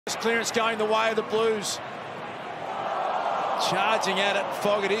Clearance going the way of the Blues. Charging at it,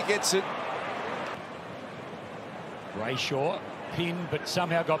 Fogarty gets it. Brayshaw pinned, but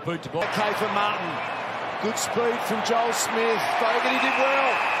somehow got boot to ball. Okay for Martin. Good speed from Joel Smith. Fogarty did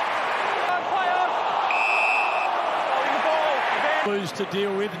well. Blues to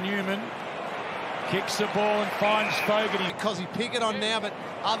deal with. Newman kicks the ball and finds Fogarty. Because he pick it on now, but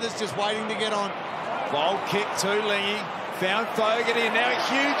others just waiting to get on. Bold kick to Lingy. Found Fogarty, and now a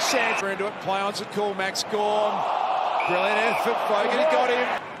huge chance. Into it. Play on's a call. Max Gorm. Brilliant effort. Fogarty got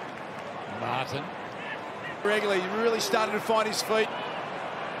him. Martin. Regularly, really started to find his feet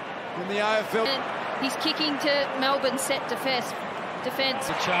in the AFL. And he's kicking to Melbourne set defence. A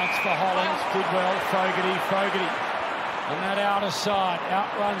chance for Hollands. Goodwell, Fogarty. And that outer side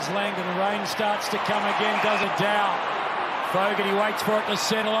outruns Langdon. Rain starts to come again. Does it down. Fogarty waits for it to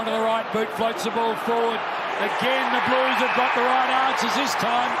settle onto the right boot. Floats the ball forward. Again, the Blues have got the right answers this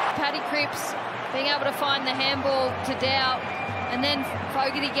time. Paddy Cripps being able to find the handball to Dow, and then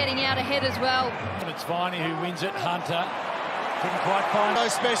Fogarty getting out ahead as well. And it's Viney who wins it. Hunter couldn't quite find. No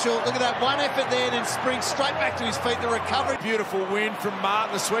special. Look at that one effort there, and then springs straight back to his feet. The recovery. Beautiful win from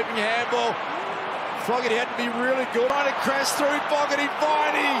Martin. The sweeping handball. Fogarty had to be really good. Trying to crash through Fogarty.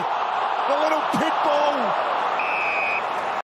 Viney, the little pit bull.